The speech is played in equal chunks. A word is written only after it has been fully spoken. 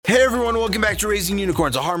Hey everyone, welcome back to Raising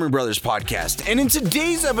Unicorns, a Harmon Brothers podcast. And in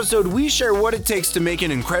today's episode, we share what it takes to make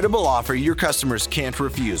an incredible offer your customers can't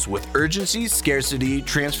refuse with urgency, scarcity,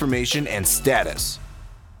 transformation, and status.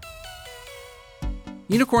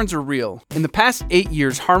 Unicorns are real. In the past 8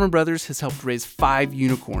 years, Harmon Brothers has helped raise 5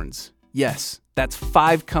 unicorns. Yes, that's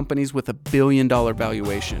 5 companies with $1 billion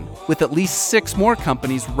valuation, with at least 6 more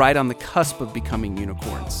companies right on the cusp of becoming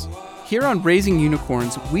unicorns. Here on Raising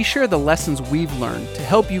Unicorns, we share the lessons we've learned to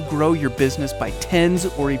help you grow your business by tens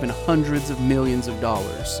or even hundreds of millions of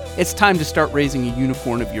dollars. It's time to start raising a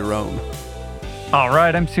unicorn of your own. All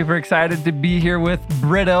right, I'm super excited to be here with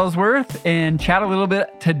Britt Ellsworth and chat a little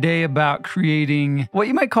bit today about creating what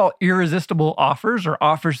you might call irresistible offers or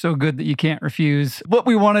offers so good that you can't refuse. What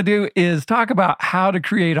we want to do is talk about how to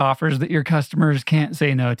create offers that your customers can't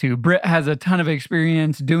say no to. Britt has a ton of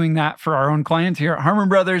experience doing that for our own clients here at Harmon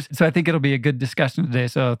Brothers, so I think it'll be a good discussion today.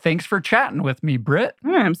 So thanks for chatting with me, Britt.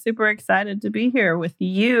 I'm super excited to be here with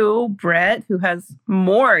you, Brett, who has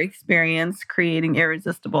more experience creating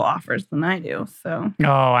irresistible offers than I do. So,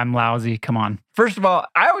 I'm lousy. Come on. First of all,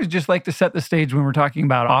 I always just like to set the stage when we're talking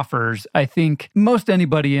about offers. I think most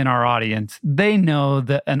anybody in our audience, they know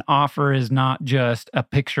that an offer is not just a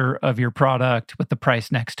picture of your product with the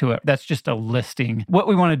price next to it. That's just a listing. What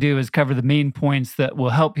we want to do is cover the main points that will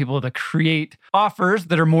help people to create offers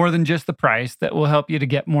that are more than just the price, that will help you to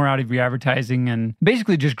get more out of your advertising and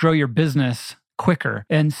basically just grow your business quicker.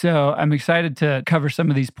 And so I'm excited to cover some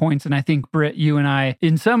of these points. And I think, Britt, you and I,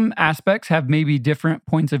 in some aspects, have maybe different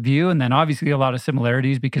points of view, and then obviously a lot of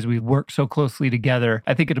similarities because we work so closely together.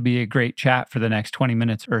 I think it'll be a great chat for the next 20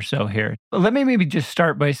 minutes or so here. But let me maybe just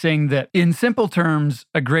start by saying that in simple terms,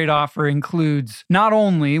 a great offer includes not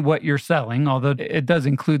only what you're selling, although it does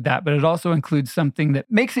include that, but it also includes something that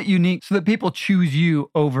makes it unique so that people choose you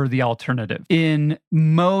over the alternative. In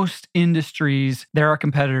most industries, there are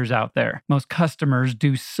competitors out there. Most customers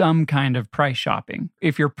do some kind of price shopping.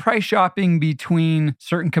 If you're price shopping between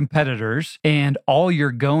certain competitors and all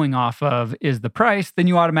you're going off of is the price, then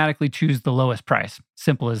you automatically choose the lowest price.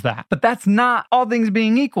 Simple as that. But that's not all things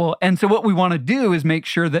being equal. And so what we want to do is make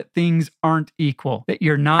sure that things aren't equal, that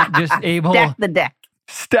you're not just able...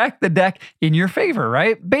 Stack the deck in your favor,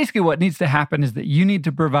 right? Basically, what needs to happen is that you need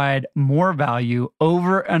to provide more value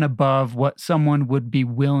over and above what someone would be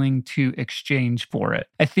willing to exchange for it.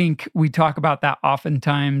 I think we talk about that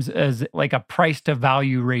oftentimes as like a price to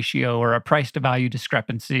value ratio or a price to value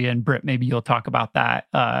discrepancy. And Britt, maybe you'll talk about that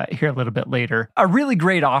here a little bit later. A really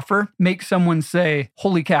great offer makes someone say,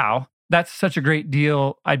 holy cow, that's such a great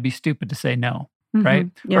deal. I'd be stupid to say no. Right?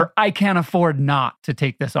 Yeah. Or I can't afford not to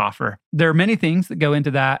take this offer. There are many things that go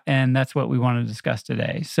into that, and that's what we want to discuss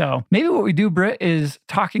today. So maybe what we do, Britt, is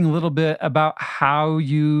talking a little bit about how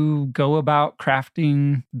you go about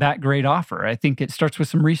crafting that great offer. I think it starts with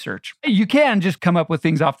some research. You can just come up with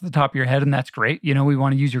things off the top of your head, and that's great. You know, we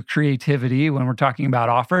want to use your creativity when we're talking about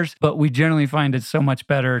offers, but we generally find it so much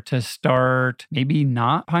better to start maybe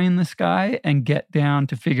not pie in the sky and get down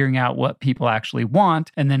to figuring out what people actually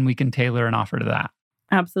want, and then we can tailor an offer to that.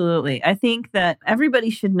 Absolutely. I think that everybody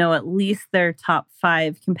should know at least their top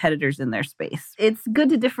 5 competitors in their space. It's good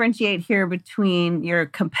to differentiate here between your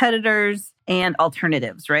competitors and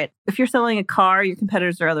alternatives, right? If you're selling a car, your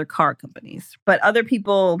competitors are other car companies. But other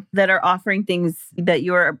people that are offering things that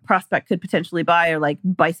your prospect could potentially buy are like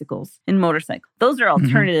bicycles and motorcycles. Those are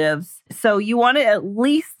alternatives. So you want to at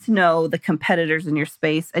least know the competitors in your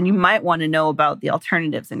space, and you might want to know about the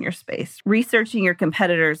alternatives in your space. Researching your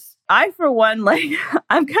competitors. I, for one,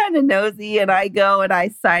 I'm kind of nosy, and I go and I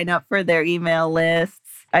sign up for their email lists.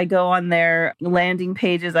 I go on their landing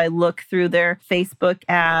pages. I look through their Facebook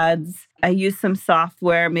ads. I use some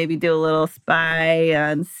software, maybe do a little spy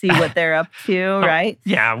and see what they're up to, right?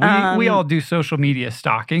 Yeah, we all do social media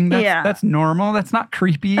stalking. That's normal. That's not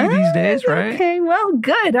creepy these days, right? Okay, well,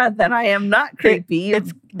 good. Then I am not creepy.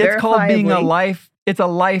 It's called being It's a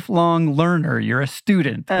lifelong learner. You're a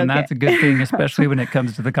student, and that's a good thing, especially when it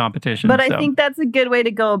comes to the competition. But I think that's a good way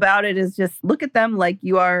to go about it, is just look at them like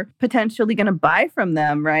you are potentially going to buy from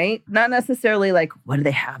them, right? Not necessarily like, what do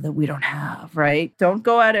they have that we don't have, right? Don't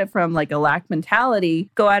go at it from like a lack mentality.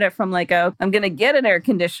 Go at it from like I'm going to get an air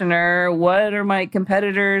conditioner. What are my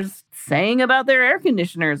competitors saying about their air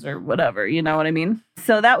conditioners or whatever? You know what I mean?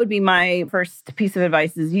 So that would be my first piece of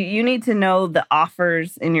advice, is you need to know the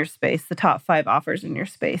offers in your space, the top 5 offers in your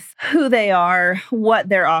space, who they are, what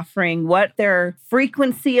they're offering, what their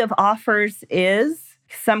frequency of offers is.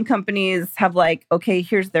 Some companies have okay,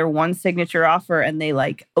 here's their one signature offer, and they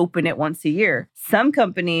open it once a year. Some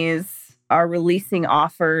companies are releasing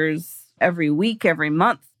offers every week, every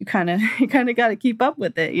month. You kind of got to keep up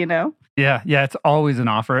with it, you know? Yeah, it's always an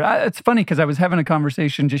offer. It's funny because I was having a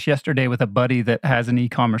conversation just yesterday with a buddy that has an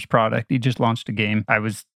e-commerce product. He just launched a game. I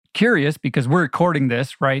was curious because we're recording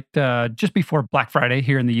this, right, just before Black Friday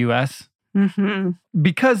here in the US. Mm-hmm.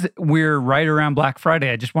 Because we're right around Black Friday,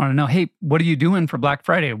 I just want to know, hey, what are you doing for Black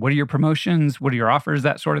Friday? What are your promotions? What are your offers?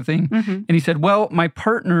 That sort of thing. Mm-hmm. And he said, well, my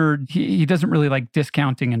partner, he doesn't really like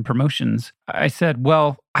discounting and promotions. I said,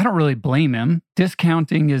 well, I don't really blame him.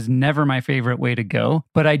 Discounting is never my favorite way to go.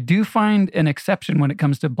 But I do find an exception when it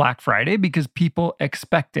comes to Black Friday because people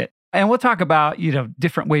expect it. And we'll talk about,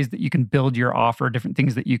 different ways that you can build your offer, different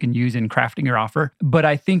things that you can use in crafting your offer. But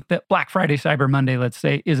I think that Black Friday, Cyber Monday, let's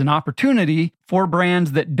say, is an opportunity for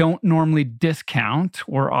brands that don't normally discount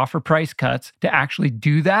or offer price cuts to actually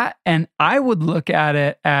do that. And I would look at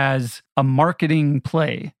it as a marketing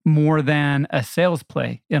play more than a sales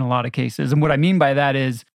play in a lot of cases. And what I mean by that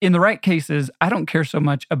is, in the right cases, I don't care so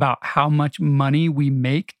much about how much money we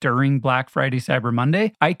make during Black Friday, Cyber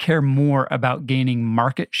Monday. I care more about gaining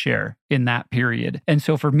market share in that period. And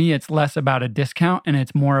so for me, it's less about a discount and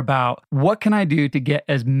it's more about what can I do to get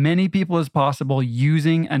as many people as possible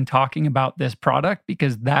using and talking about this product,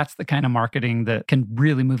 because that's the kind of marketing that can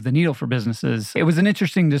really move the needle for businesses. It was an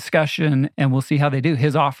interesting discussion and we'll see how they do.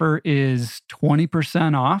 His offer is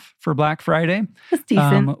 20% off for Black Friday. That's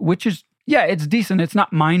decent. Which is, yeah, it's decent. It's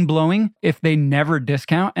not mind-blowing if they never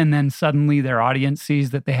discount and then suddenly their audience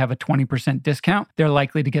sees that they have a 20% discount. They're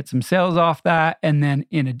likely to get some sales off that. And then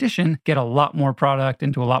in addition, get a lot more product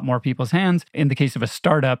into a lot more people's hands. In the case of a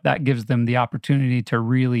startup, that gives them the opportunity to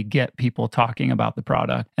really get people talking about the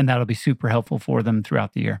product. And that'll be super helpful for them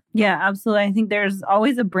throughout the year. Yeah, absolutely. I think there's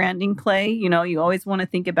always a branding play. You always want to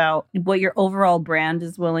think about what your overall brand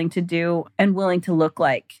is willing to do and willing to look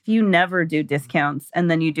like. If you never do discounts and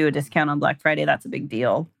then you do a discount on Black Friday, that's a big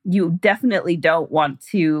deal. You definitely don't want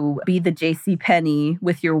to be the JCPenney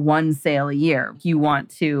with your one sale a year. You want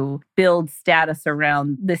to build status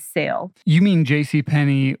around this sale. You mean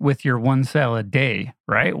JCPenney with your one sale a day,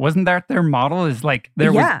 right? Wasn't that their model? Is like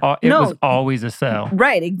it was always a sale.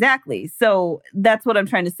 Right, exactly. So that's what I'm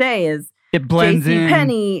trying to say is it blends in.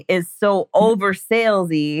 JCPenney is so over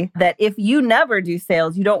salesy that if you never do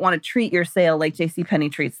sales, you don't want to treat your sale like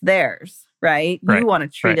JCPenney treats theirs. Right? You want to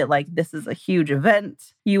treat it like this is a huge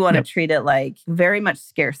event. You want to treat it like very much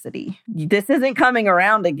scarcity. This isn't coming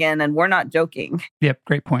around again, and we're not joking. Yep,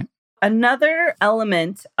 great point. Another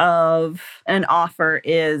element of an offer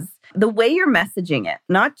is the way you're messaging it,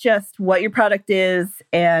 not just what your product is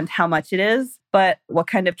and how much it is, but what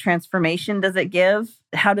kind of transformation does it give?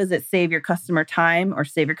 How does it save your customer time or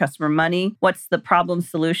save your customer money? What's the problem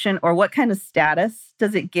solution, or what kind of status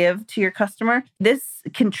does it give to your customer? This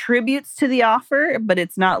contributes to the offer, but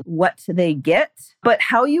it's not what they get. But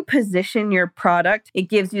how you position your product, it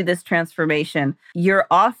gives you this transformation. Your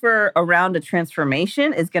offer around a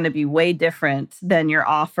transformation is going to be way different than your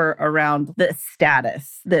offer around the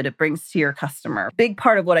status that it brings to your customer. Big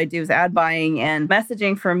part of what I do is ad buying and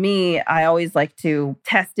messaging. For me, I always like to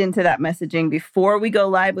test into that messaging before we go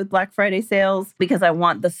live with Black Friday sales, because I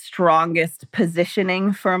want the strongest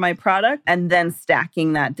positioning for my product and then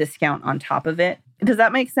stacking that discount on top of it. Does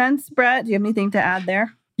that make sense, Brett? Do you have anything to add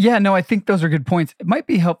there? Yeah, no, I think those are good points. It might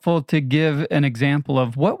be helpful to give an example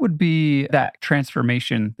of what would be that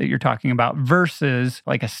transformation that you're talking about versus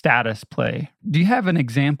like a status play. Do you have an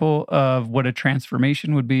example of what a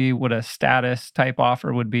transformation would be, what a status type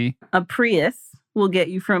offer would be? A Prius will get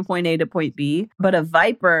you from point A to point B, but a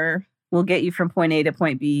Viper will get you from point A to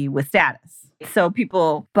point B with status. So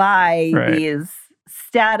people buy these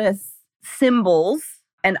status symbols.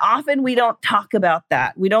 And often we don't talk about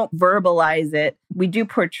that. We don't verbalize it. We do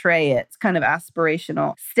portray it. It's kind of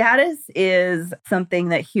aspirational. Status is something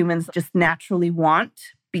that humans just naturally want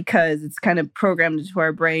because it's kind of programmed into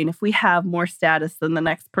our brain. If we have more status than the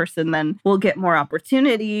next person, then we'll get more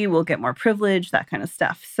opportunity, we'll get more privilege, that kind of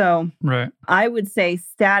stuff. So I would say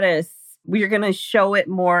status, you're going to show it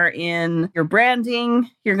more in your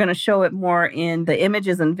branding. You're going to show it more in the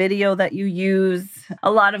images and video that you use.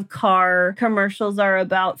 A lot of car commercials are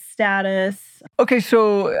about status. Okay,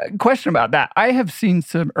 so question about that. I have seen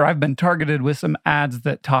I've been targeted with some ads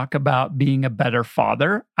that talk about being a better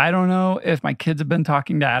father. I don't know if my kids have been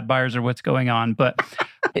talking to ad buyers or what's going on, but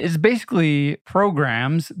it's basically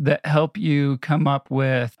programs that help you come up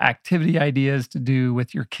with activity ideas to do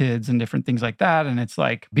with your kids and different things like that. And it's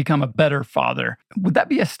like, become a better father. Would that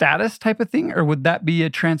be a status type of thing, or would that be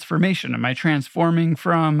a transformation? Am I transforming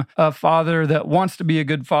from a father that wants to be a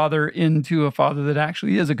good father into a father that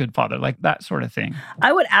actually is a good father? Like that sort of thing.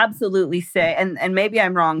 I would absolutely say, and maybe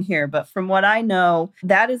I'm wrong here, but from what I know,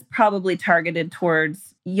 that is probably targeted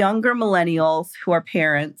towards younger millennials who are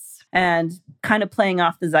parents and kind of playing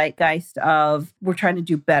off the zeitgeist of we're trying to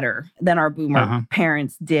do better than our boomer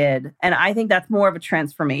parents did. And I think that's more of a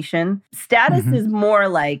transformation. Status is more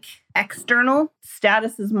like external.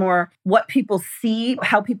 Status is more what people see,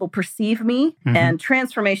 how people perceive me. And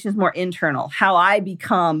transformation is more internal, how I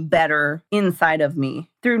become better inside of me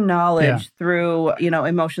through knowledge, through,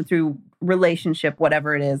 emotion, through relationship,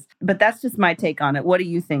 whatever it is. But that's just my take on it. What do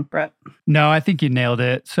you think, Brett? No, I think you nailed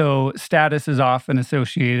it. So status is often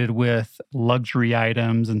associated with luxury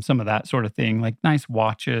items and some of that sort of thing, like nice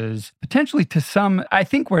watches. Potentially to some, I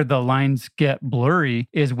think where the lines get blurry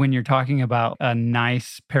is when you're talking about a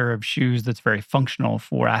nice pair of shoes that's very functional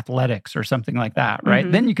for athletics or something like that,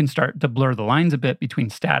 right? Then you can start to blur the lines a bit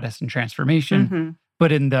between status and transformation.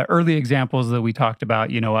 But in the early examples that we talked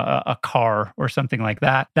about, a car or something like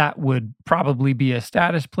that, that would probably be a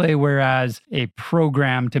status play, whereas a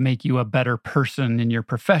program to make you a better person in your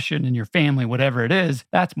profession, in your family, whatever it is,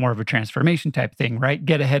 that's more of a transformation type thing, right?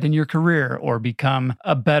 Get ahead in your career or become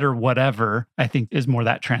a better whatever, I think is more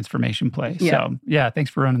that transformation play. So thanks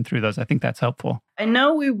for running through those. I think that's helpful. I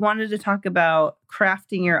know we wanted to talk about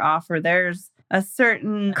crafting your offer. There's a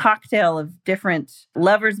certain cocktail of different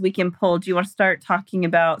levers we can pull. Do you want to start talking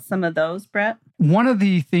about some of those, Brett? One of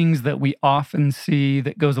the things that we often see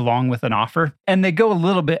that goes along with an offer, and they go a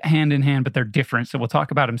little bit hand in hand, but they're different. So we'll talk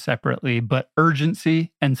about them separately. But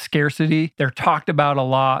urgency and scarcity, they're talked about a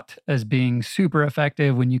lot as being super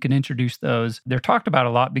effective when you can introduce those. They're talked about a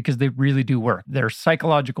lot because they really do work. They're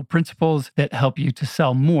psychological principles that help you to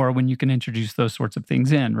sell more when you can introduce those sorts of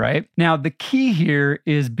things in, right? Now, the key here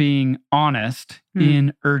is being honest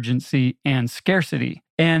in urgency and scarcity.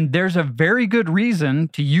 And there's a very good reason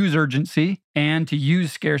to use urgency and to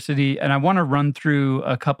use scarcity. And I want to run through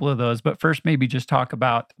a couple of those, but first maybe just talk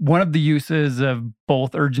about one of the uses of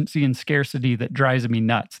both urgency and scarcity that drives me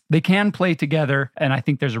nuts. They can play together, and I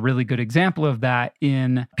think there's a really good example of that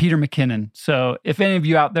in Peter McKinnon. So if any of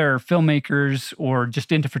you out there are filmmakers or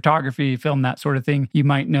just into photography, film, that sort of thing, you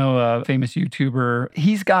might know a famous YouTuber.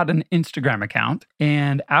 He's got an Instagram account,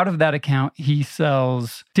 and out of that account, he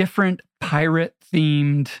sells different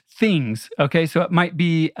pirate-themed things. Okay, so it might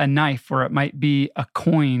be a knife, or it might be a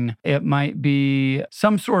coin. It might be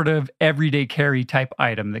some sort of everyday carry type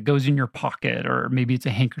item that goes in your pocket, or maybe it's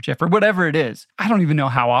a handkerchief or whatever it is. I don't even know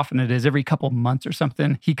how often it is. Every couple of months or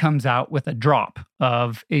something, he comes out with a drop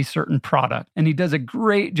of a certain product, and he does a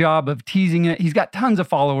great job of teasing it. He's got tons of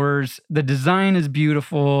followers. The design is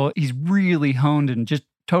beautiful. He's really honed and just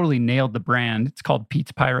totally nailed the brand. It's called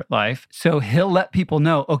Pete's Pirate Life. So he'll let people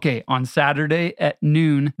know, okay, on Saturday at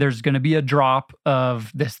noon, there's going to be a drop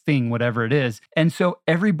of this thing, whatever it is. And so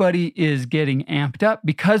everybody is getting amped up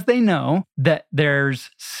because they know that there's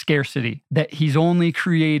scarcity, that he's only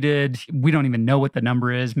created, we don't even know what the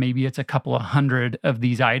number is. Maybe it's a couple of hundred of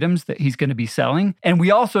these items that he's going to be selling. And we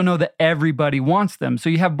also know that everybody wants them. So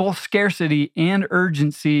you have both scarcity and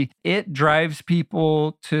urgency. It drives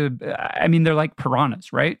people to, they're like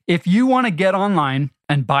piranhas, right? If you want to get online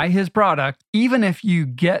and buy his product, even if you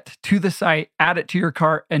get to the site, add it to your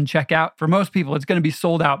cart and check out, for most people, it's going to be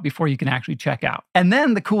sold out before you can actually check out. And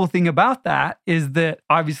then the cool thing about that is that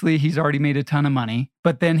obviously he's already made a ton of money,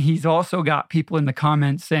 but then he's also got people in the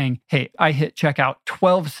comments saying, hey, I hit checkout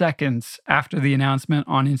 12 seconds after the announcement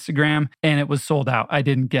on Instagram and it was sold out. I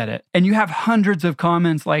didn't get it. And you have hundreds of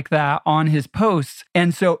comments like that on his posts.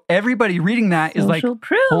 And so everybody reading that is like, social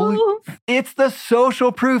proof. It's the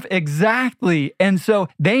social proof. Exactly. And so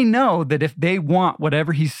they know that if they want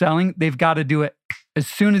whatever he's selling, they've got to do it as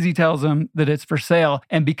soon as he tells them that it's for sale.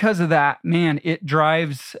 And because of that, man, it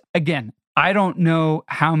drives, again, I don't know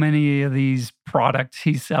how many of these products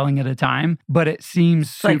he's selling at a time, but it seems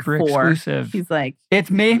super like 4. exclusive. He's like, it's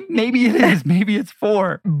maybe it is, maybe it's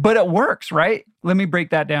 4, but it works, right? Let me break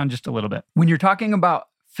that down just a little bit. When you're talking about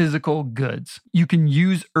physical goods, you can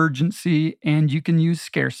use urgency and you can use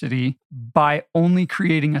scarcity by only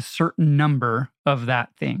creating a certain number of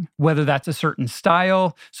that thing, whether that's a certain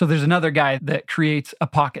style. So there's another guy that creates a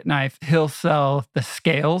pocket knife. He'll sell the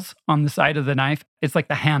scales on the side of the knife. It's like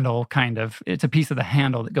the handle, kind of. It's a piece of the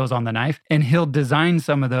handle that goes on the knife. And he'll design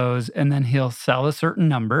some of those and then he'll sell a certain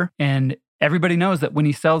number. And everybody knows that when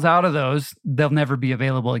he sells out of those, they'll never be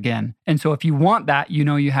available again. And so if you want that,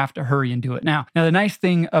 you have to hurry and do it now. Now, the nice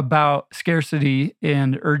thing about scarcity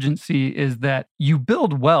and urgency is that you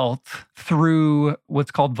build wealth through what's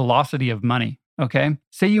called velocity of money, okay?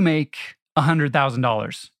 Say you make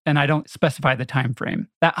 $100,000 and I don't specify the time frame.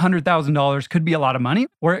 That $100,000 could be a lot of money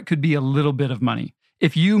or it could be a little bit of money.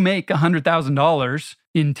 If you make $100,000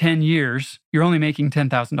 in 10 years, you're only making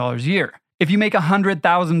 $10,000 a year. If you make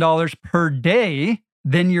 $100,000 per day,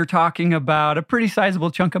 then you're talking about a pretty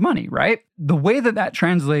sizable chunk of money, right? The way that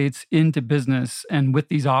translates into business and with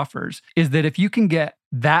these offers is that if you can get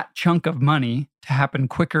that chunk of money to happen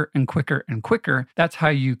quicker and quicker and quicker, that's how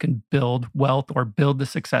you can build wealth or build the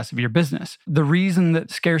success of your business. The reason that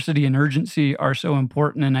scarcity and urgency are so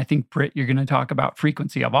important, and I think, Britt, you're going to talk about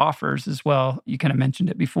frequency of offers as well. You kind of mentioned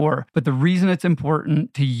it before, but the reason it's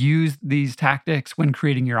important to use these tactics when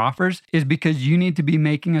creating your offers is because you need to be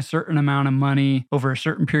making a certain amount of money over a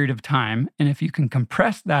certain period of time. And if you can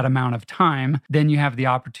compress that amount of time, then you have the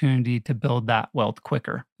opportunity to build that wealth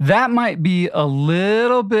quicker. That might be a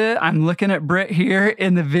little bit, I'm looking at Britt here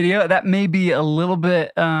in the video, that may be a little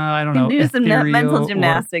bit, I don't know, do some mental ethereal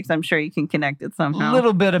gymnastics. I'm sure you can connect it somehow. A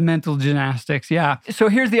little bit of mental gymnastics, yeah. So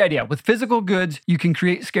here's the idea. With physical goods, you can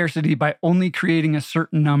create scarcity by only creating a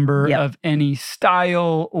certain number of any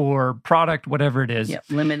style or product, whatever it is. Yep,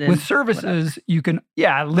 limited. With services, you can,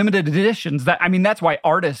 limited editions. That's why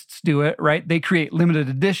artists do it, right? They create limited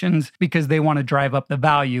editions because they want to drive up the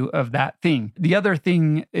value of that thing. The other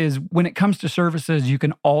thing is when it comes to services, you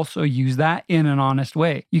can also use that in an honest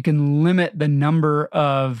way. You can limit the number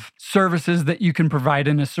of services that you can provide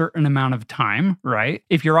in a certain amount of time, right?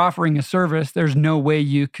 If you're offering a service, there's no way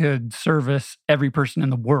you could service every person in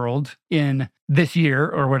the world in this year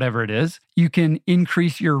or whatever it is. You can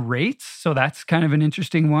increase your rates. So that's kind of an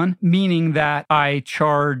interesting one, meaning that I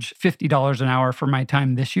charge $50 an hour for my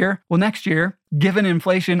time this year. Well, next year, given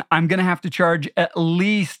inflation, I'm going to have to charge at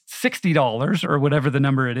least $60 or whatever the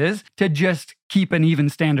number it is to just keep an even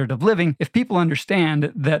standard of living. If people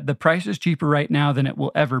understand that the price is cheaper right now than it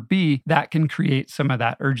will ever be, that can create some of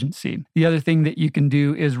that urgency. The other thing that you can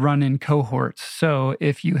do is run in cohorts. So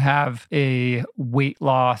if you have a weight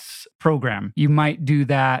loss program, you might do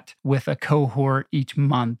that with a cohort each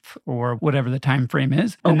month or whatever the time frame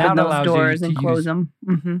is. And open those doors and close them.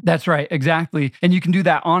 Mm-hmm. That's right, exactly. And you can do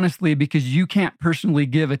that honestly because you can't personally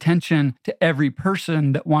give attention to every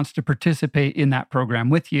person that wants to participate in that program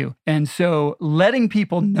with you. And so letting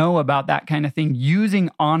people know about that kind of thing,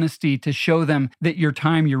 using honesty to show them that your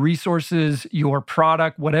time, your resources, your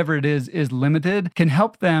product, whatever it is limited, can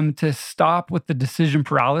help them to stop with the decision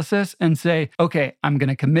paralysis and say, okay, I'm going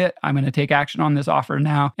to commit. I'm going to take action on this offer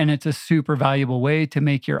now. And it's a super valuable way to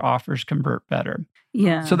make your offers convert better.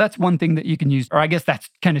 Yeah. So that's one thing that you can use, or I guess that's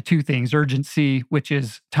kind of two things: urgency, which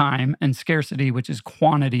is time, and scarcity, which is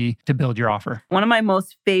quantity, to build your offer. One of my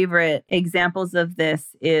most favorite examples of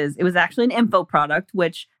this is, it was actually an info product,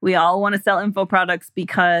 which we all want to sell info products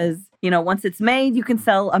because, once it's made, you can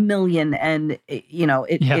sell 1 million and,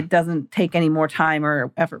 it doesn't take any more time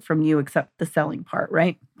or effort from you except the selling part,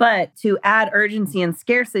 right? But to add urgency and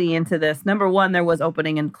scarcity into this, number one, there was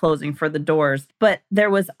opening and closing for the doors. But there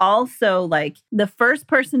was also the first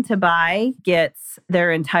person to buy gets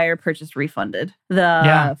their entire purchase refunded.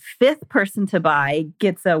 The fifth person to buy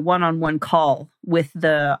gets a one-on-one call with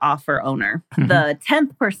the offer owner. Mm-hmm. The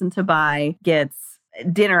 10th person to buy gets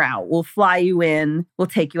dinner out. We'll fly you in. We'll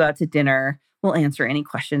take you out to dinner. We'll answer any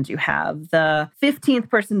questions you have. The 15th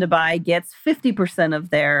person to buy gets 50%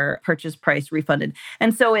 of their purchase price refunded.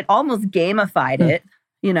 And so it almost gamified it.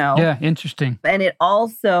 Yeah, interesting. And it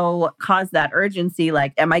also caused that urgency,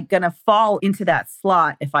 am I going to fall into that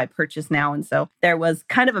slot if I purchase now? And so there was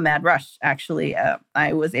kind of a mad rush, actually.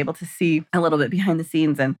 I was able to see a little bit behind the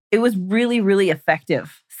scenes, and it was really, really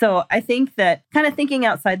effective. So I think that kind of thinking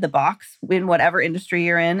outside the box in whatever industry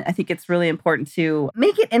you're in, I think it's really important to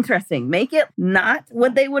make it interesting, make it not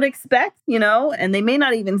what they would expect, and they may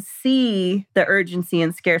not even see the urgency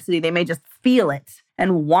and scarcity. They may just feel it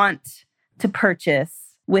and want to purchase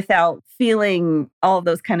without feeling all of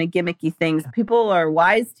those kind of gimmicky things. People are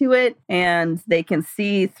wise to it and they can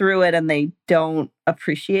see through it and they don't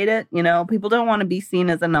appreciate it. People don't want to be seen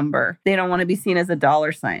as a number. They don't want to be seen as a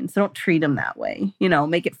dollar sign. So don't treat them that way.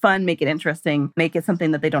 Make it fun, make it interesting, make it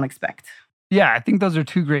something that they don't expect. Yeah, I think those are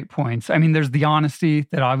two great points. I mean, there's the honesty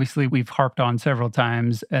that obviously we've harped on several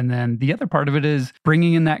times. And then the other part of it is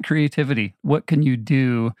bringing in that creativity. What can you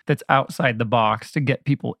do that's outside the box to get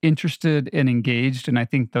people interested and engaged? And I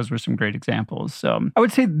think those were some great examples. So I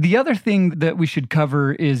would say the other thing that we should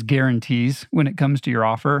cover is guarantees when it comes to your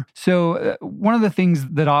offer. So one of the things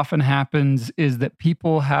that often happens is that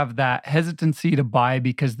people have that hesitancy to buy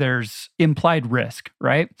because there's implied risk,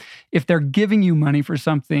 right? If they're giving you money for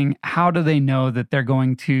something, how do they know that they're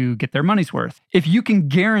going to get their money's worth. If you can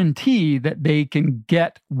guarantee that they can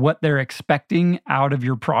get what they're expecting out of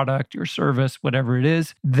your product, your service, whatever it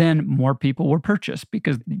is, then more people will purchase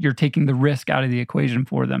because you're taking the risk out of the equation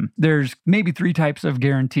for them. There's maybe 3 types of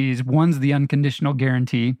guarantees. One's the unconditional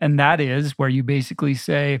guarantee, and that is where you basically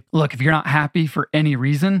say, look, if you're not happy for any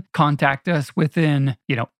reason, contact us within,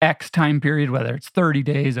 X time period, whether it's 30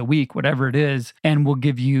 days, a week, whatever it is, and we'll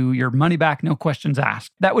give you your money back, no questions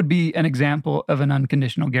asked. That would be an example of an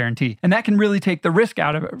unconditional guarantee. And that can really take the risk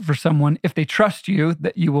out of it for someone if they trust you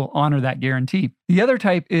that you will honor that guarantee. The other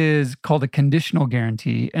type is called a conditional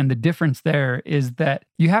guarantee. And the difference there is that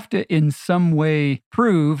you have to in some way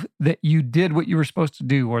prove that you did what you were supposed to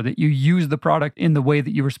do or that you used the product in the way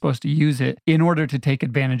that you were supposed to use it in order to take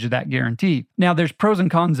advantage of that guarantee. Now, there's pros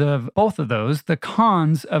and cons of both of those. The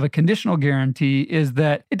cons of a conditional guarantee is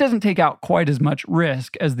that it doesn't take out quite as much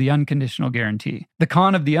risk as the unconditional guarantee. The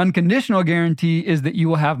con of the unconditional guarantee is that you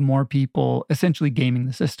will have more people essentially gaming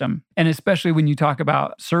the system. And especially when you talk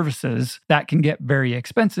about services, that can get very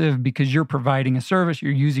expensive because you're providing a service,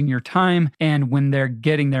 you're using your time, and when they're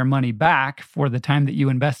getting their money back for the time that you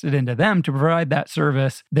invested into them to provide that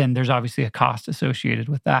service, then there's obviously a cost associated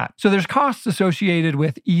with that. So there's costs associated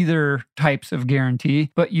with either types of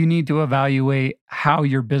guarantee, but you need to evaluate how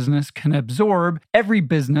your business can absorb. Every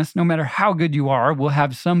business, no matter how good you are, will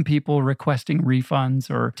have some people requesting refunds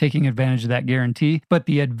or taking advantage of that guarantee. But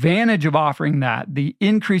the advantage of offering that, the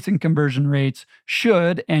increase in conversion rates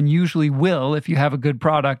should and usually will, if you have a good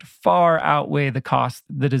product, far outweigh the cost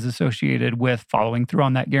that is associated with following through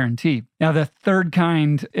on that guarantee. Now, the third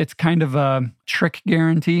kind, it's kind of a trick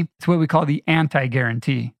guarantee. It's what we call the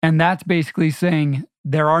anti-guarantee. And that's basically saying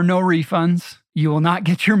there are no refunds. You will not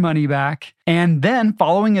get your money back, and then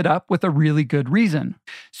following it up with a really good reason.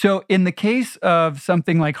 So in the case of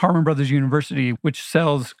something like Harmon Brothers University, which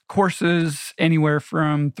sells courses anywhere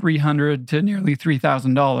from $300 to nearly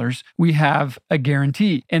 $3,000, we have a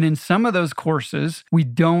guarantee. And in some of those courses, we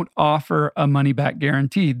don't offer a money-back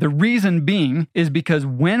guarantee. The reason being is because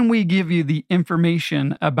when we give you the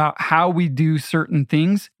information about how we do certain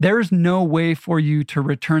things, there's no way for you to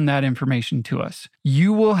return that information to us.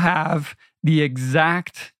 You will have the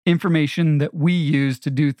exact information that we use to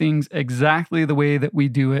do things exactly the way that we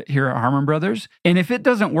do it here at Harmon Brothers. And if it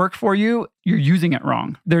doesn't work for you, you're using it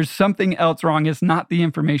wrong. There's something else wrong. It's not the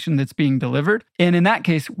information that's being delivered. And in that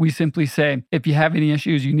case, we simply say, if you have any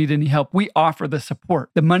issues, you need any help, we offer the support.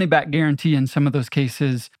 The money back guarantee in some of those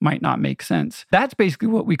cases might not make sense. That's basically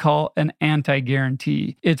what we call an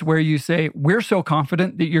anti-guarantee. It's where you say, we're so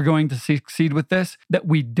confident that you're going to succeed with this that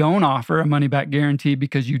we don't offer a money back guarantee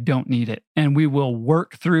because you don't need it. And we will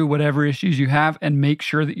work through whatever issues you have and make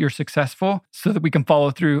sure that you're successful so that we can follow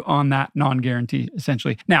through on that non-guarantee,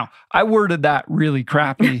 essentially. Now, I worded that really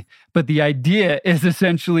crappy, but the idea is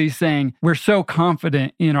essentially saying we're so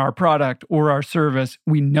confident in our product or our service,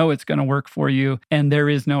 we know it's going to work for you and there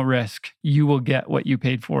is no risk. You will get what you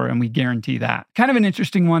paid for and we guarantee that. Kind of an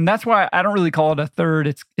interesting one. That's why I don't really call it a third.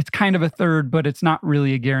 It's kind of a third, but it's not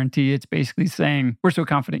really a guarantee. It's basically saying we're so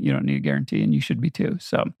confident you don't need a guarantee and you should be too.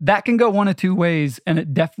 So that can go one of two ways, and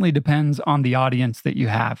it definitely depends on the audience that you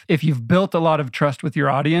have. If you've built a lot of trust with your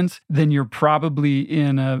audience, then you're probably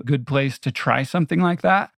in a good place to try something like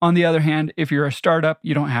that. On the other hand, if you're a startup,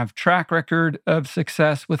 you don't have track record of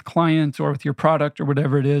success with clients or with your product or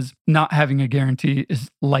whatever it is, not having a guarantee is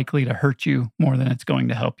likely to hurt you more than it's going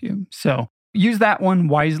to help you. So use that one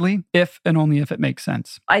wisely if and only if it makes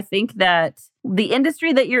sense. I think that the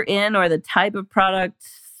industry that you're in or the type of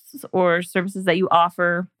products or services that you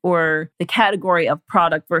offer or the category of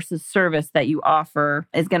product versus service that you offer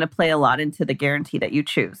is going to play a lot into the guarantee that you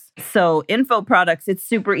choose. So info products, it's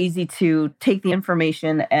super easy to take the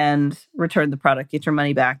information and return the product, get your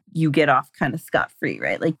money back. You get off kind of scot-free,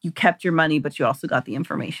 right? Like you kept your money, but you also got the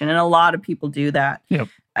information. And a lot of people do that. Yep.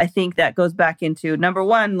 I think that goes back into number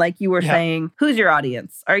one, like you were saying, who's your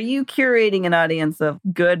audience? Are you curating an audience of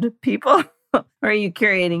good people? Or are you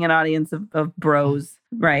curating an audience of bros,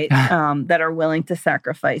 right? That are willing to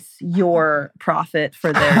sacrifice your profit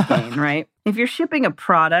for their gain, right? If you're shipping a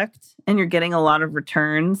product and you're getting a lot of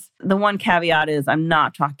returns, the one caveat is I'm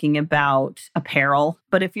not talking about apparel.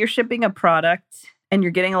 But if you're shipping a product and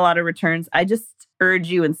you're getting a lot of returns, I just urge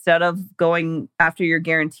you, instead of going after your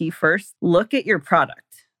guarantee first, look at your product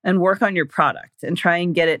and work on your product and try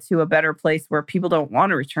and get it to a better place where people don't want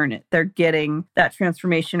to return it. They're getting that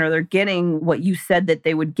transformation or they're getting what you said that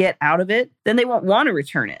they would get out of it, then they won't want to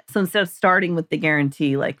return it. So instead of starting with the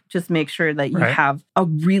guarantee, like just make sure that you have a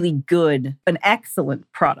really good, an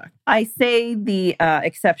excellent product. I say the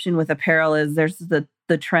exception with apparel is there's the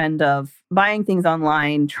the trend of buying things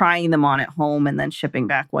online, trying them on at home, and then shipping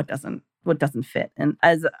back what doesn't fit. And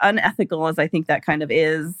as unethical as I think that kind of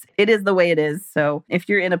is, it is the way it is. So if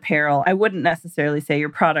you're in apparel, I wouldn't necessarily say your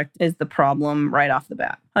product is the problem right off the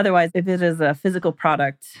bat. Otherwise, if it is a physical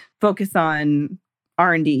product, focus on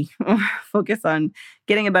R&D, focus on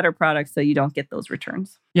getting a better product so you don't get those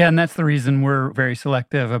returns. Yeah, and that's the reason we're very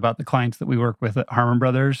selective about the clients that we work with at Harmon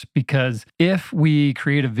Brothers, because if we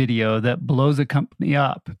create a video that blows a company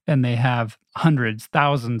up and they have hundreds,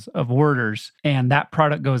 thousands of orders and that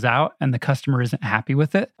product goes out and the customer isn't happy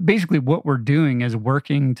with it, basically what we're doing is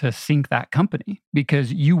working to sink that company,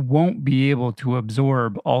 because you won't be able to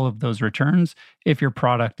absorb all of those returns if your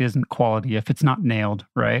product isn't quality, if it's not nailed,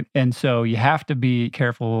 right? And so you have to be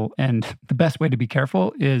careful. And the best way to be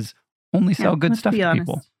careful is only sell good stuff to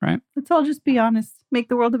people, right? Let's all just be honest. Make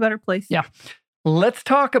the world a better place. Yeah. Let's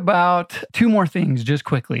talk about two more things just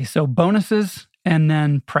quickly. So bonuses and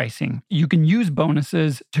then pricing. You can use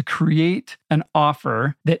bonuses to create an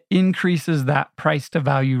offer that increases that price to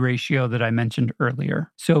value ratio that I mentioned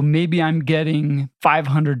earlier. So maybe I'm getting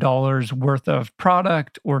 $500 worth of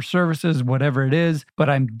product or services, whatever it is, but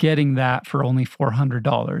I'm getting that for only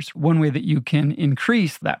 $400. One way that you can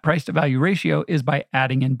increase that price to value ratio is by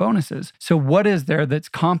adding in bonuses. So what is there that's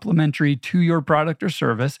complementary to your product or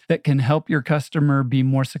service that can help your customer be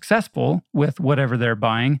more successful with whatever they're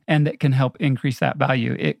buying and that can help increase that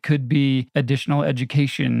value? It could be additional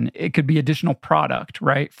education. It could be additional product,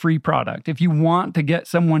 right? Free product. If you want to get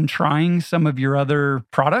someone trying some of your other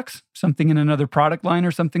products, something in another product line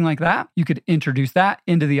or something like that, you could introduce that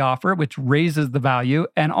into the offer, which raises the value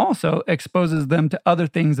and also exposes them to other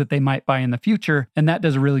things that they might buy in the future. And that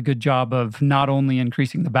does a really good job of not only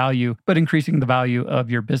increasing the value, but increasing the value of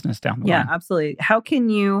your business down the line. Yeah, absolutely. How can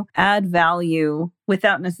you add value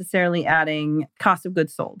without necessarily adding cost of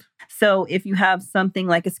goods sold? So if you have something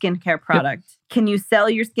like a skincare product, can you sell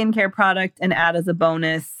your skincare product and add as a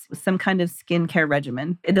bonus some kind of skincare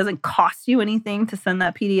regimen? It doesn't cost you anything to send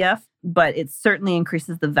that PDF, but it certainly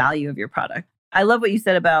increases the value of your product. I love what you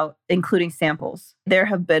said about including samples. There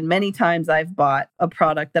have been many times I've bought a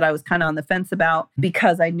product that I was kind of on the fence about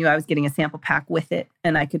because I knew I was getting a sample pack with it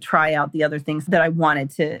and I could try out the other things that I wanted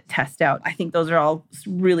to test out. I think those are all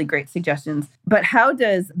really great suggestions. But how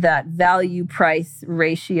does that value price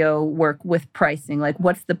ratio work with pricing? Like,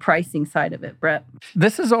 what's the pricing side of it, Brett?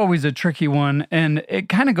 This is always a tricky one. And it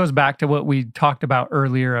kind of goes back to what we talked about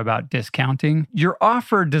earlier about discounting. Your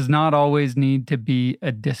offer does not always need to be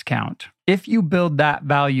a discount. If you build that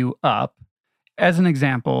value up, as an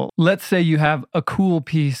example, let's say you have a cool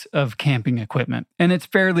piece of camping equipment and it's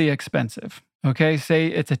fairly expensive. Okay, say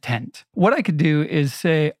it's a tent. What I could do is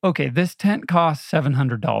say, okay, this tent costs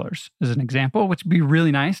 $700 as an example, which would be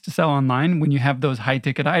really nice to sell online. When you have those high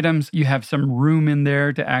ticket items, you have some room in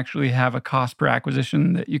there to actually have a cost per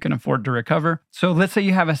acquisition that you can afford to recover. So let's say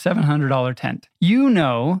you have a $700 tent. You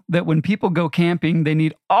know that when people go camping, they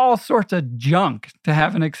need all sorts of junk to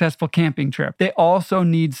have an successful camping trip. They also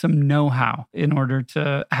need some know-how in order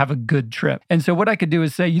to have a good trip. And so what I could do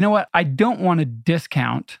is say, you know what? I don't want to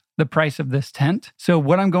discount the price of this tent. So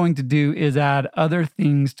what I'm going to do is add other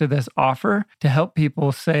things to this offer to help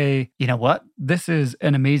people say, you know what, this is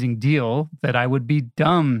an amazing deal that I would be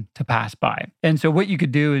dumb to pass by. And so what you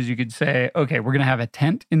could do is you could say, okay, we're going to have a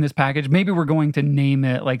tent in this package. Maybe we're going to name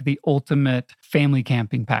it like the ultimate family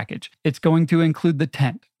camping package. It's going to include the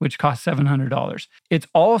tent, which costs $700. It's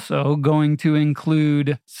also going to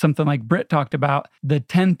include something like Britt talked about, the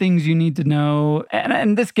 10 things you need to know.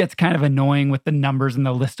 And this gets kind of annoying with the numbers and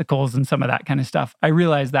the listicles and some of that kind of stuff. I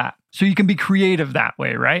realize that. So you can be creative that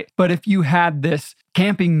way, right? But if you had this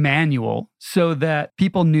camping manual so that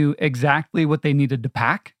people knew exactly what they needed to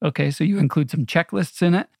pack, okay, so you include some checklists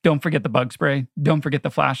in it. Don't forget the bug spray. Don't forget the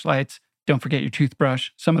flashlights. Don't forget your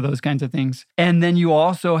toothbrush, some of those kinds of things. And then you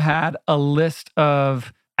also had a list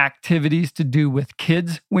of activities to do with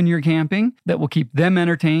kids when you're camping that will keep them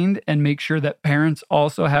entertained and make sure that parents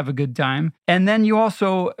also have a good time. And then you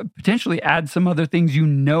also potentially add some other things you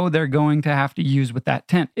know they're going to have to use with that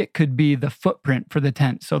tent. It could be the footprint for the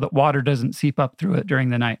tent so that water doesn't seep up through it during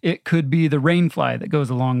the night. It could be the rain fly that goes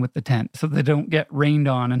along with the tent so they don't get rained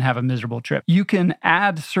on and have a miserable trip. You can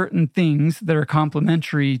add certain things that are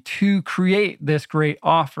complementary to create this great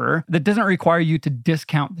offer that doesn't require you to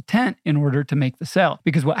discount the tent in order to make the sale.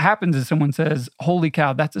 Because what happens is someone says, holy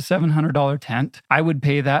cow, that's a $700 tent. I would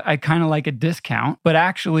pay that. I kind of like a discount, but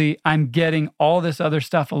actually I'm getting all this other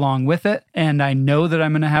stuff along with it. And I know that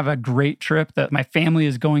I'm going to have a great trip, that my family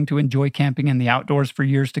is going to enjoy camping in the outdoors for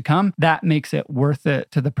years to come. That makes it worth it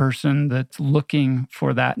to the person that's looking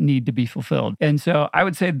for that need to be fulfilled. And so I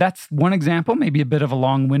would say that's one example, maybe a bit of a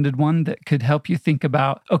long-winded one that could help you think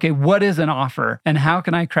about, okay, what is an offer and how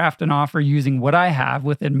can I craft an offer using what I have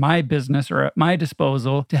within my business or at my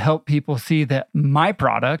disposal to help people see that my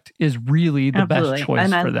product is really the best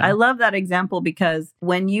choice for them. I love that example because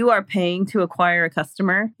when you are paying to acquire a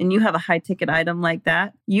customer and you have a high ticket item like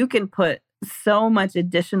that, you can put so much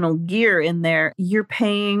additional gear in there. You're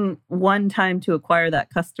paying one time to acquire that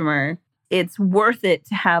customer. It's worth it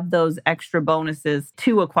to have those extra bonuses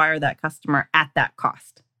to acquire that customer at that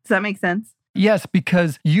cost. Does that make sense? Yes,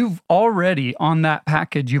 because you've already, on that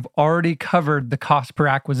package, you've already covered the cost per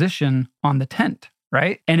acquisition on the tent,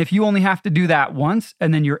 right? And if you only have to do that once,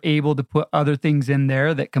 and then you're able to put other things in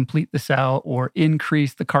there that complete the sell or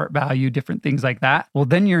increase the cart value, different things like that, well,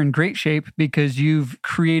 then you're in great shape because you've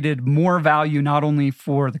created more value not only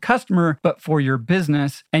for the customer, but for your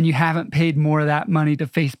business. And you haven't paid more of that money to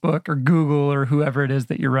Facebook or Google or whoever it is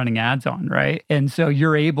that you're running ads on, right? And so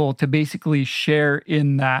you're able to basically share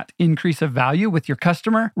in that increase of value with your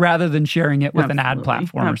customer rather than sharing it with an ad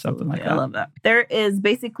platform or something like that. I love that. There is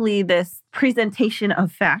basically this presentation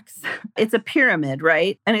of facts. It's a pyramid,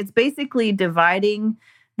 right? And it's basically dividing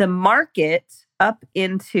the market up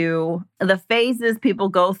into the phases people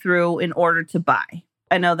go through in order to buy.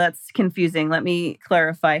 I know that's confusing. Let me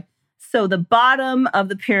clarify. So the bottom of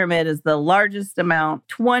the pyramid is the largest amount.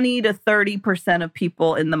 20 to 30% of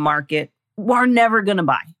people in the market are never going to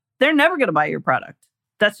buy. They're never going to buy your product.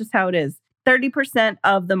 That's just how it is. 30%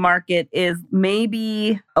 of the market is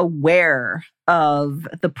maybe aware of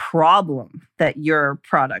the problem that your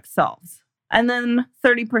product solves. And then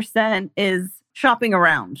 30% is shopping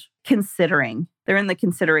around, considering. They're in the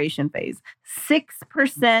consideration phase.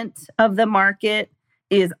 6% of the market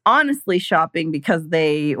is honestly shopping because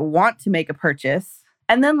they want to make a purchase.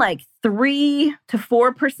 And then like 3 to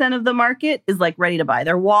 4% of the market is like ready to buy.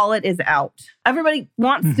 Their wallet is out. Everybody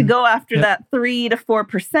wants to go after that 3 to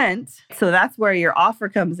 4%. So that's where your offer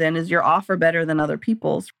comes in. Is your offer better than other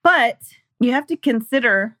people's? But you have to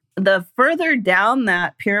consider the further down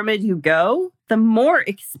that pyramid you go, the more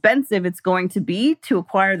expensive it's going to be to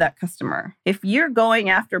acquire that customer. If you're going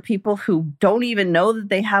after people who don't even know that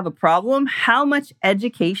they have a problem, how much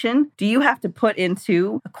education do you have to put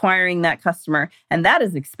into acquiring that customer? And that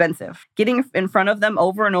is expensive. Getting in front of them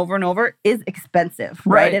over and over and over is expensive,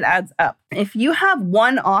 right? It adds up. If you have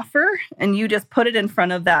one offer and you just put it in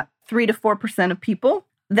front of that 3 to 4% of people,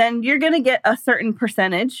 then you're going to get a certain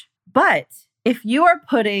percentage. But if you are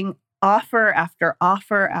putting offer after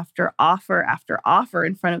offer after offer after offer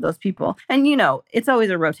in front of those people. And you know, it's always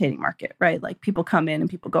a rotating market, right? Like people come in and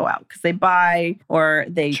people go out because they buy or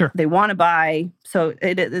they want to buy. So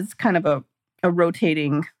it is kind of a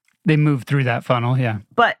rotating. They move through that funnel, yeah.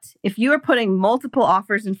 But if you are putting multiple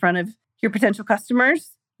offers in front of your potential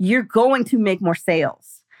customers, you're going to make more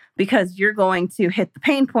sales. Because you're going to hit the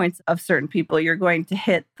pain points of certain people. You're going to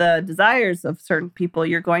hit the desires of certain people.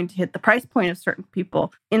 You're going to hit the price point of certain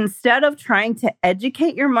people. Instead of trying to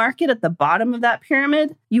educate your market at the bottom of that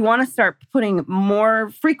pyramid, you want to start putting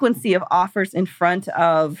more frequency of offers in front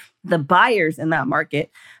of the buyers in that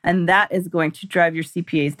market. And that is going to drive your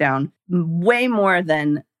CPAs down way more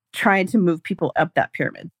than trying to move people up that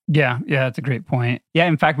pyramid. Yeah, that's a great point. Yeah,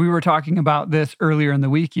 in fact, we were talking about this earlier in the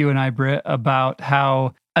week, you and I, Britt, about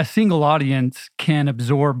how a single audience can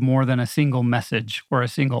absorb more than a single message or a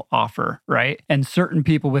single offer, right? And certain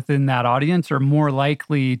people within that audience are more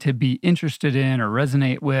likely to be interested in or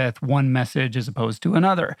resonate with one message as opposed to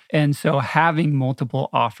another. And so having multiple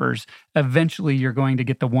offers, eventually you're going to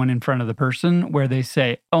get the one in front of the person where they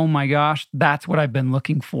say, oh my gosh, that's what I've been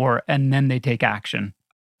looking for. And then they take action.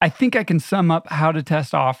 I think I can sum up how to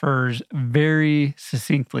test offers very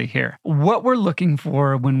succinctly here. What we're looking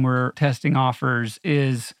for when we're testing offers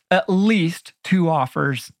is at least 2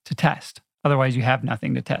 offers to test. Otherwise, you have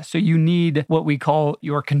nothing to test. So you need what we call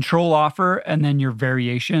your control offer and then your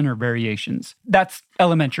variation or variations. That's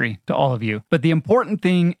elementary to all of you. But the important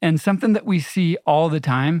thing, and something that we see all the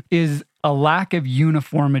time, is a lack of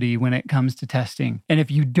uniformity when it comes to testing. And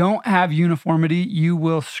if you don't have uniformity, you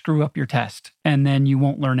will screw up your test and then you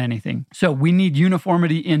won't learn anything. So we need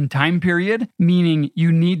uniformity in time period, meaning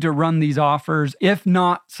you need to run these offers, if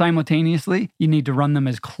not simultaneously, you need to run them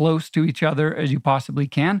as close to each other as you possibly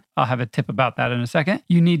can. I'll have a tip about that in a second.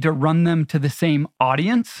 You need to run them to the same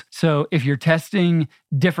audience. So if you're testing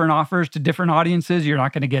different offers to different audiences. You're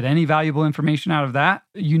not going to get any valuable information out of that.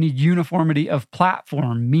 You need uniformity of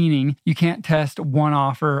platform, meaning you can't test one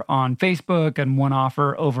offer on Facebook and one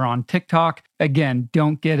offer over on TikTok. Again,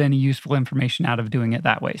 don't get any useful information out of doing it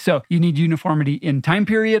that way. So you need uniformity in time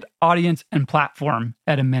period, audience, and platform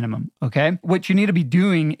at a minimum, okay? What you need to be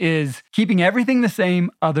doing is keeping everything the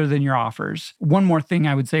same other than your offers. One more thing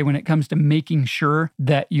I would say when it comes to making sure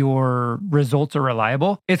that your results are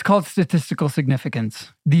reliable, it's called statistical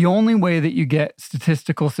significance. The only way that you get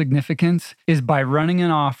statistical significance is by running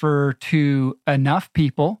an offer to enough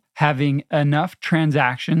people, having enough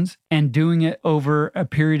transactions, and doing it over a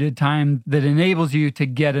period of time that enables you to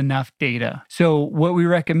get enough data. So what we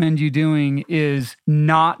recommend you doing is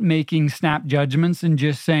not making snap judgments and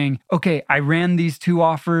just saying, okay, I ran these two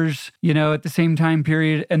offers, at the same time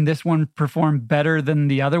period, and this one performed better than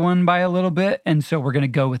the other one by a little bit, and so we're going to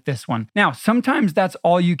go with this one. Now, sometimes that's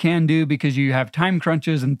all you can do because you have time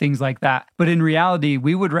crunches and things like that. But in reality,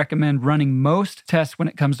 we would recommend running most tests when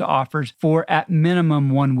it comes to offers for at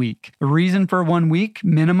minimum 1 week. The reason for 1 week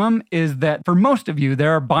minimum is that for most of you,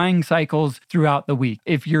 there are buying cycles throughout the week.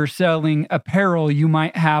 If you're selling apparel, you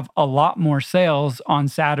might have a lot more sales on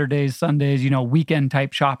Saturdays, Sundays, weekend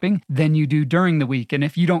type shopping than you do during the week. And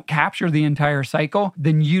if you don't capture the entire cycle,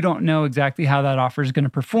 then you don't know exactly how that offer is going to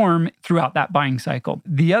perform throughout that buying cycle.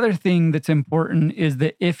 The other thing that's important is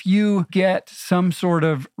that if you get some sort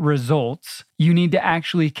of results, you need to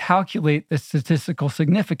actually calculate the statistical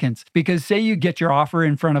significance, because say you get your offer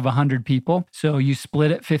in front of 100 people, so you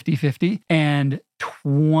split it 50-50, and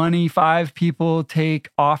 25 people take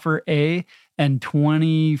offer A and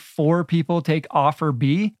 24 people take offer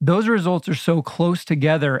B, those results are so close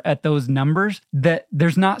together at those numbers that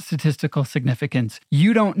there's not statistical significance.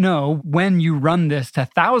 You don't know when you run this to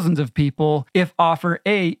thousands of people if offer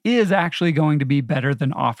A is actually going to be better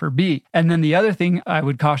than offer B. And then the other thing I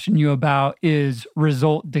would caution you about is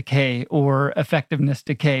result decay or effectiveness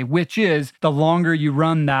decay, which is the longer you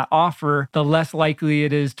run that offer, the less likely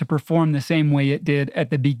it is to perform the same way it did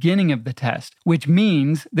at the beginning of the test, which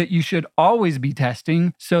means that you should always be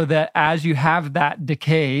testing so that as you have that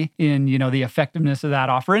decay in, the effectiveness of that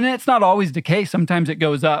offer, and it's not always decay, sometimes it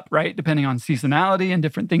goes up, right? Depending on seasonality and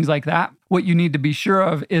different things like that. What you need to be sure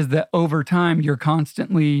of is that over time, you're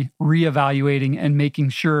constantly reevaluating and making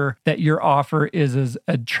sure that your offer is as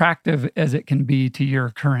attractive as it can be to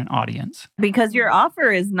your current audience. Because your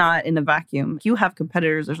offer is not in a vacuum. You have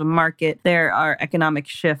competitors, there's a market, there are economic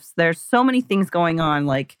shifts. There's so many things going on.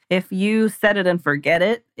 Like if you set it and forget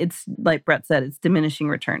it, it's like Brett said, it's diminishing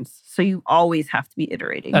returns. So you always have to be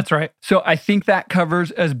iterating. That's right. So I think that covers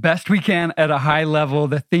as best we can at a high level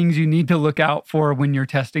the things you need to look out for when you're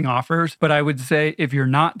testing offers. But I would say if you're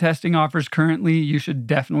not testing offers currently, you should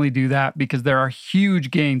definitely do that because there are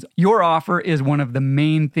huge gains. Your offer is one of the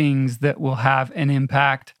main things that will have an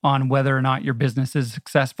impact on whether or not your business is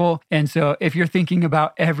successful. And so if you're thinking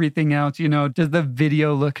about everything else, does the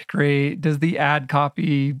video look great? Does the ad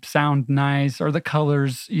copy sound nice? Are the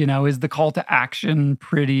colors, is the call to action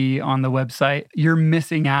pretty on the website? You're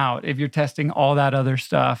missing out if you're testing all that other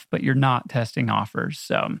stuff, but you're not testing offers.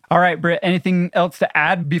 So, all right, Britt, anything else to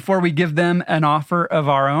add before we give them an offer of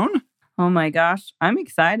our own? Oh my gosh, I'm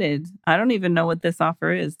excited. I don't even know what this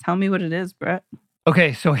offer is. Tell me what it is, Brett.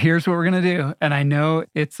 Okay, so here's what we're going to do. And I know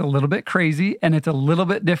it's a little bit crazy and it's a little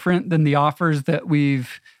bit different than the offers that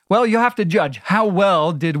well, you have to judge how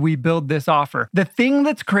well did we build this offer. The thing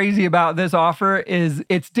that's crazy about this offer is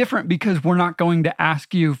it's different because we're not going to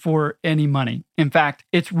ask you for any money. In fact,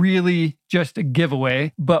 it's really just a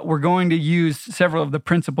giveaway, but we're going to use several of the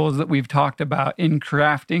principles that we've talked about in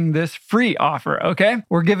crafting this free offer, okay?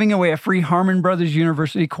 We're giving away a free Harmon Brothers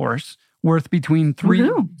University course worth between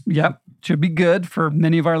should be good for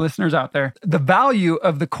many of our listeners out there. The value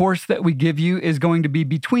of the course that we give you is going to be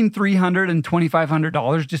between $300 and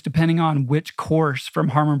 $2,500, just depending on which course from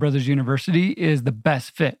Harmon Brothers University is the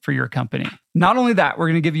best fit for your company. Not only that, we're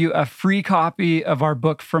going to give you a free copy of our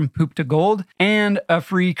book From Poop to Gold and a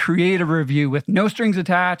free creative review with no strings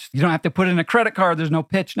attached. You don't have to put in a credit card. There's no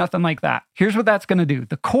pitch, nothing like that. Here's what that's going to do.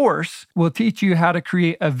 The course will teach you how to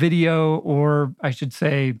create a video, or I should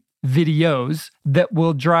say videos, that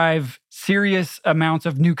will drive serious amounts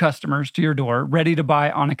of new customers to your door, ready to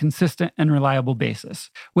buy on a consistent and reliable basis.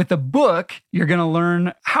 With the book, you're going to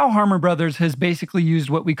learn how Harmon Brothers has basically used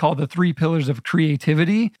what we call the 3 pillars of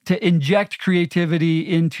creativity to inject creativity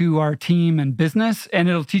into our team and business, and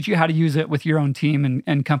it'll teach you how to use it with your own team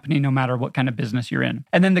and company, no matter what kind of business you're in.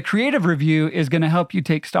 And then the creative review is going to help you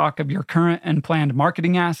take stock of your current and planned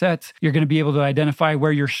marketing assets. You're going to be able to identify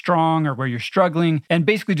where you're strong or where you're struggling, and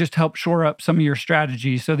basically just help shore up some of your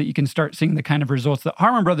strategies so that you can start start seeing the kind of results that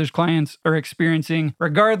Harmon Brothers clients are experiencing,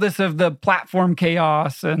 regardless of the platform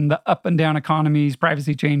chaos and the up and down economies,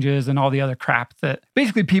 privacy changes, and all the other crap that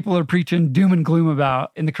basically people are preaching doom and gloom about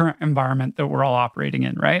in the current environment that we're all operating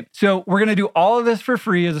in, right? So we're going to do all of this for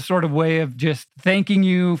free as a sort of way of just thanking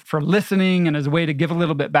you for listening and as a way to give a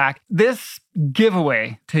little bit back. This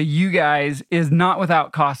giveaway to you guys is not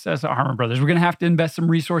without cost to us at Harmon Brothers. We're going to have to invest some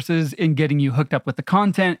resources in getting you hooked up with the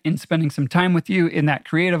content, in spending some time with you in that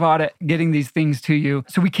creative audit, getting these things to you.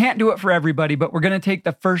 So we can't do it for everybody, but we're going to take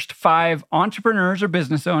the first 5 entrepreneurs or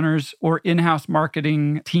business owners or in-house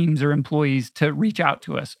marketing teams or employees to reach out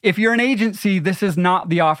to us. If you're an agency, this is not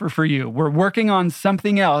the offer for you. We're working on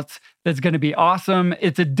something else that's going to be awesome.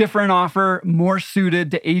 It's a different offer, more suited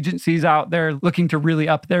to agencies out there looking to really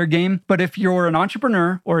up their game. But if you're an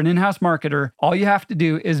entrepreneur or an in-house marketer, all you have to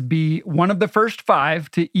do is be one of the first 5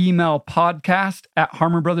 to email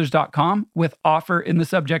podcast@harmonbrothers.com with offer in the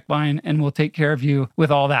subject line, and we'll take care of you with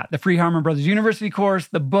all that. The free Harmon Brothers University course,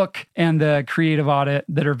 the book, and the creative audit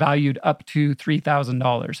that are valued up to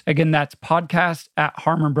 $3,000. Again, that's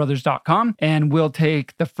podcast@harmonbrothers.com, and we'll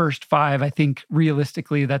take the first 5. I think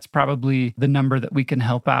realistically, that's probably the number that we can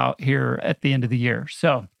help out here at the end of the year.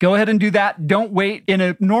 So go ahead and do that. Don't wait. In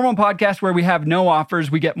a normal podcast where we have no offers,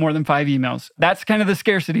 we get more than 5 emails. That's kind of the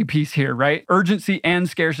scarcity piece here, right? Urgency and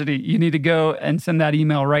scarcity. You need to go and send that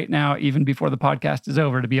email right now, even before the podcast is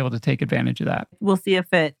over, to be able to take advantage of that. We'll see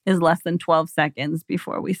if it is less than 12 seconds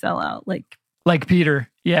before we sell out. Like Peter.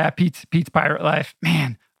 Yeah, Pete's Pirate Life.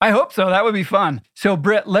 Man, I hope so. That would be fun. So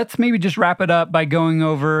Britt, let's maybe just wrap it up by going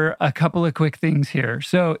over a couple of quick things here.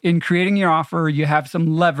 So in creating your offer, you have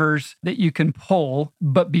some levers that you can pull,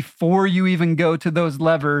 but before you even go to those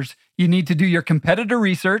levers, you need to do your competitor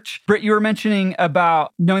research. Britt, you were mentioning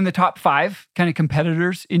about knowing the top 5 kind of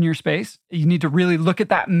competitors in your space. You need to really look at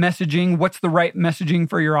that messaging. What's the right messaging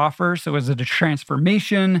for your offer? So is it a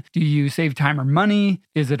transformation? Do you save time or money?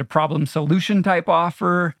 Is it a problem solution type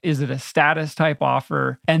offer? Is it a status type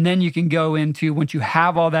offer? And then you can go into, once you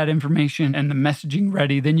have all that information and the messaging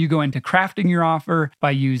ready, then you go into crafting your offer by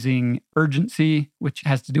using urgency, which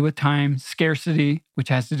has to do with time, scarcity, which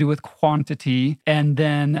has to do with quantity, and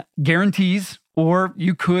then guarantees, or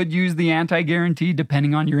you could use the anti-guarantee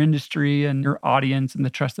depending on your industry and your audience and the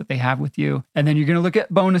trust that they have with you. And then you're going to look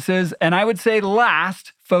at bonuses. And I would say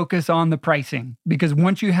last, focus on the pricing, because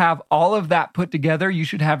once you have all of that put together, you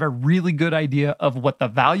should have a really good idea of what the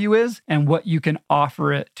value is and what you can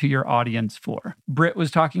offer it to your audience for. Britt was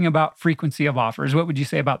talking about frequency of offers. What would you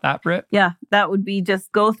say about that, Britt? Yeah, that would be just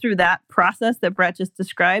go through that process that Brett just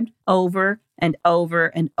described over and over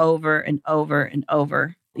and over and over and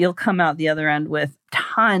over. You'll come out the other end with a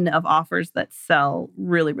ton of offers that sell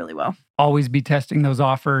really, really well. Always be testing those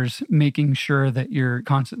offers, making sure that you're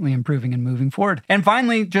constantly improving and moving forward. And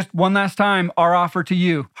finally, just one last time, our offer to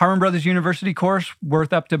you, Harmon Brothers University course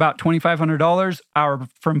worth up to about $2,500, our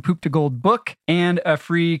From Poop to Gold book, and a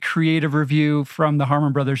free creative review from the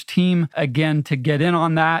Harmon Brothers team. Again, to get in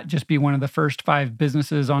on that, just be one of the first 5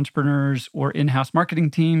 businesses, entrepreneurs, or in-house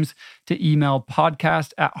marketing teams to email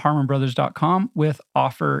podcast@harmonbrothers.com with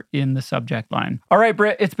offer in the subject line. All right,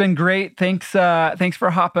 Britt, it's been great. Thanks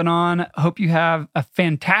for hopping on. Hope you have a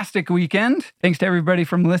fantastic weekend. Thanks to everybody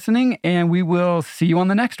from listening, and we will see you on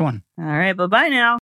the next one. All right, bye-bye now.